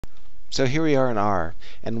So here we are in R,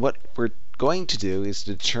 and what we're going to do is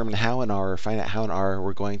to determine how in R, or find out how in R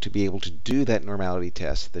we're going to be able to do that normality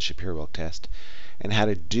test, the Shapiro-Wilk test, and how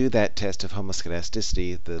to do that test of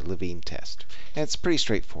homoscedasticity, the Levene test. And it's pretty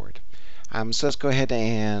straightforward. So let's go ahead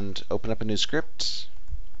and open up a new script.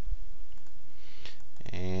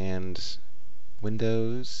 And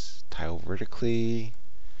Windows, tile vertically.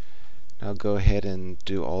 I'll go ahead and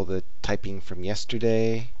do all the typing from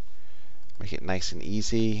yesterday. Make it nice and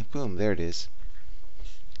easy. Boom, there it is.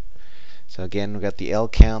 So again, we've got the L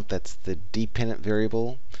count, that's the dependent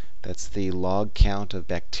variable. That's the log count of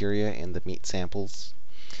bacteria in the meat samples.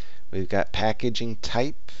 We've got packaging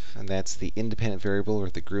type, and that's the independent variable or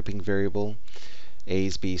the grouping variable.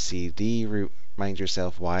 A's, B, C, D. Remind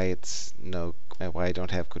yourself why why I don't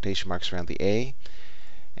have quotation marks around the A.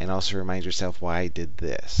 And also remind yourself why I did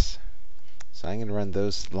this. So I'm going to run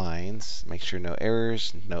those lines, make sure no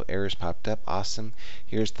errors popped up. Awesome.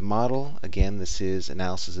 Here's the model. Again, this is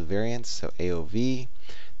analysis of variance, so AOV.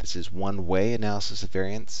 This is one-way analysis of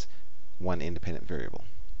variance, one independent variable.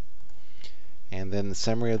 And then the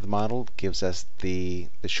summary of the model gives us the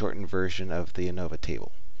shortened version of the ANOVA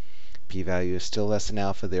table. P-value is still less than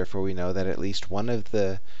alpha, therefore we know that at least one of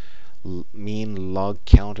the mean log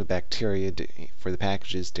count of bacteria for the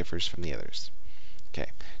packages differs from the others.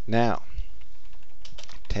 Okay, now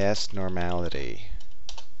test normality.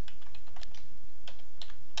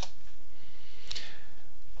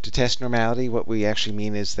 To test normality, what we actually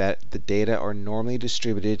mean is that the data are normally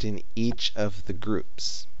distributed in each of the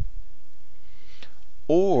groups.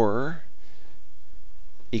 Or,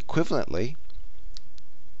 equivalently,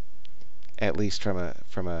 at least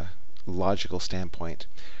from a logical standpoint,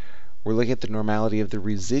 we're looking at the normality of the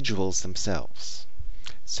residuals themselves.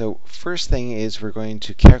 So first thing is we're going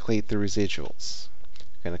to calculate the residuals.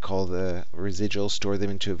 We're going to call the residuals, store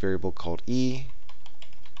them into a variable called E.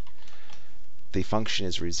 The function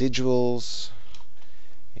is residuals.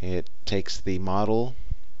 It takes the model,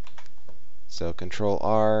 so Control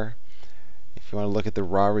R. If you want to look at the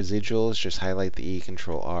raw residuals, just highlight the E,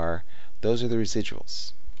 Control R. Those are the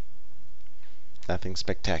residuals. Nothing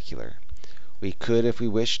spectacular. We could, if we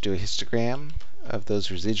wish, do a histogram of those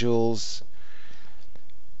residuals.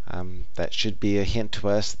 That should be a hint to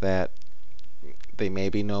us that they may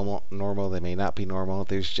be normal, they may not be normal.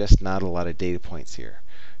 There's just not a lot of data points here.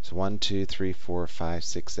 So 1, 2, 3, 4, 5,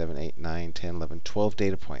 6, 7, 8, 9, 10, 11, 12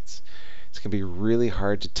 data points. It's going to be really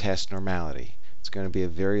hard to test normality. It's going to be a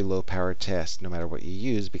very low power test no matter what you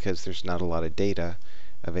use because there's not a lot of data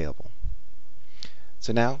available.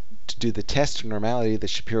 So now, to do the test of normality, the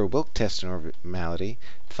Shapiro-Wilk test of normality,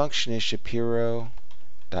 the function is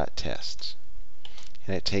Shapiro.test.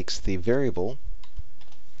 And it takes the variable,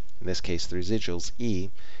 in this case the residuals, E,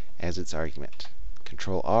 as its argument.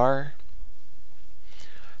 Control R.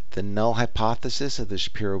 The null hypothesis of the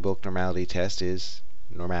Shapiro-Wilk normality test is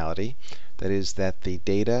normality. That is that the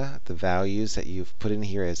data, the values that you've put in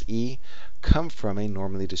here as E, come from a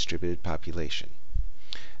normally distributed population.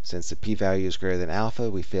 Since the p-value is greater than alpha,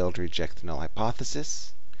 we fail to reject the null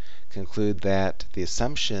hypothesis. Conclude that the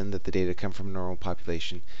assumption that the data come from a normal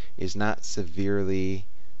population is not severely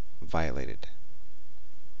violated.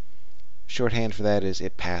 Shorthand for that is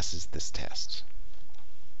it passes this test.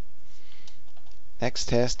 Next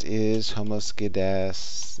test is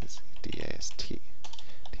homoscedasticity.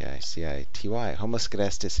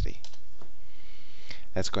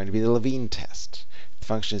 That's going to be the Levene test. The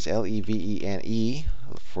function is Levene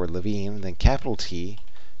for Levene, then capital T,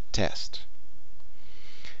 test.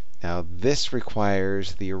 Now this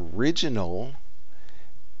requires the original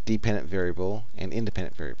dependent variable and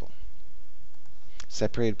independent variable,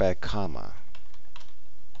 separated by a comma.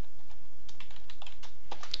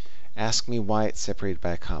 Ask me why it's separated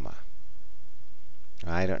by a comma.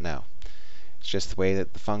 I don't know. It's just the way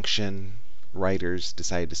that the function writers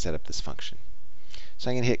decided to set up this function. So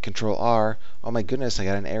I'm going to hit Control R. Oh my goodness, I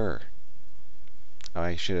got an error. Oh,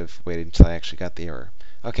 I should have waited until I actually got the error.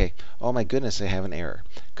 Okay. Oh my goodness, I have an error.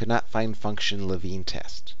 Could not find function Levene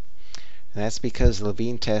test. And that's because the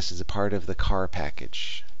Levene test is a part of the car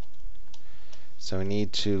package. So we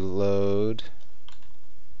need to load,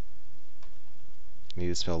 need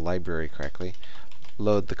to spell library correctly,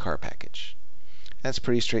 load the car package. That's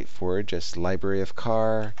pretty straightforward, just library of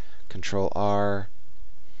car, Control R,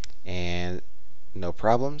 and no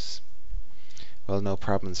problems. Well, no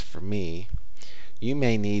problems for me. You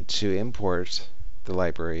may need to import the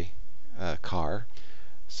library car.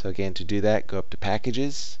 So again, to do that, go up to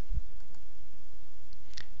Packages,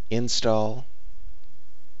 Install,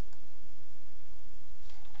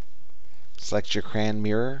 select your CRAN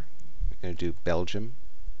mirror. We're going to do Belgium.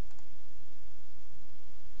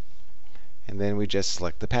 and then we just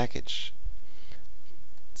select the package.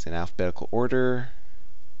 It's in alphabetical order.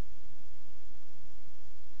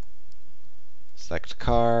 Select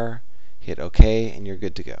car, hit OK, and you're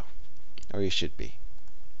good to go. Or you should be.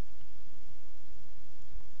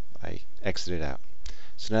 I exited out.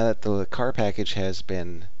 So now that the car package has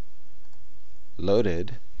been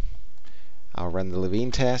loaded, I'll run the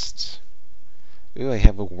Levene test. Ooh, I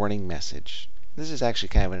have a warning message. This is actually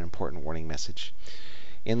kind of an important warning message.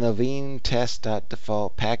 In Levene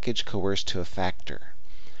test.default, package coerced to a factor.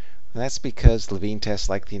 And that's because Levene test,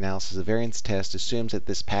 like the analysis of variance test, assumes that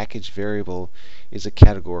this package variable is a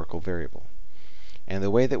categorical variable. And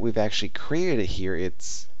the way that we've actually created it here,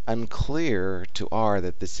 it's unclear to R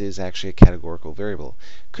that this is actually a categorical variable.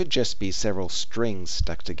 Could just be several strings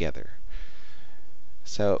stuck together.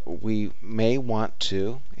 So we may want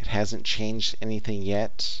to, it hasn't changed anything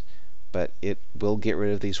yet, but it will get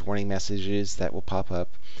rid of these warning messages that will pop up.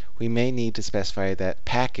 We may need to specify that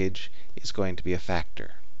package is going to be a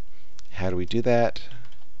factor. How do we do that?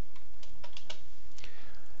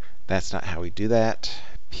 That's not how we do that.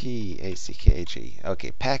 P-A-C-K-H-E.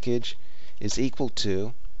 Okay, package is equal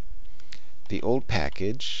to the old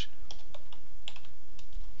package,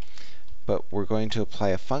 but we're going to apply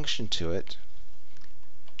a function to it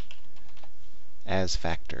as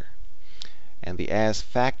factor. And the as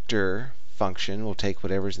factor function will take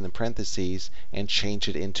whatever's in the parentheses and change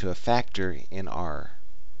it into a factor in R.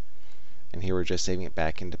 And here we're just saving it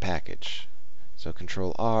back into package. So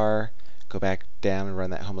Control R, go back down and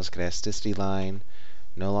run that homoscedasticity line.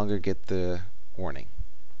 No longer get the warning.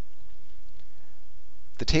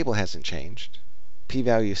 The table hasn't changed.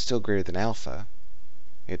 P-value is still greater than alpha.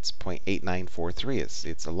 It's 0.8943.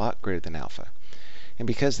 It's a lot greater than alpha. And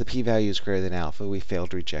because the p-value is greater than alpha, we fail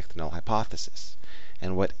to reject the null hypothesis.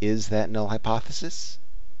 And what is that null hypothesis?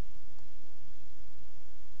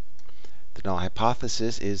 The null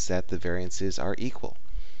hypothesis is that the variances are equal,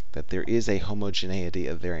 that there is a homogeneity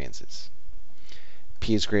of variances.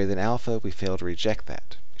 P is greater than alpha, we fail to reject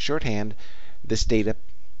that. Shorthand, this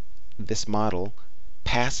model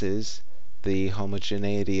passes the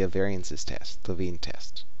homogeneity of variances test, the Levene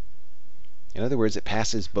test. In other words, it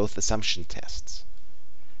passes both assumption tests.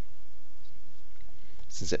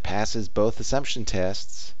 Since it passes both assumption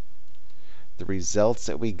tests, the results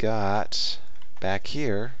that we got back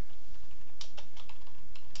here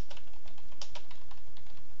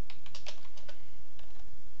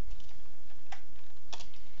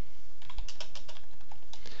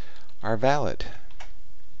are valid.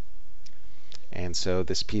 And so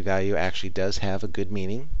this p-value actually does have a good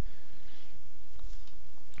meaning.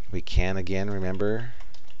 We can again remember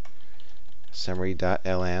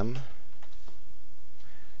summary.lm.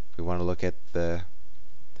 We want to look at the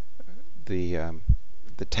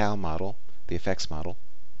tau model, the effects model.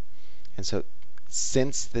 And so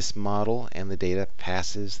since this model and the data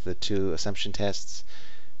passes the two assumption tests,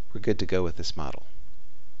 we're good to go with this model.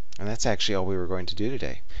 And that's actually all we were going to do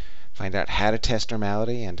today. Find out how to test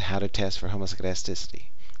normality and how to test for homoscedasticity.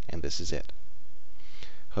 And this is it.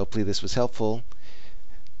 Hopefully this was helpful.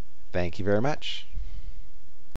 Thank you very much.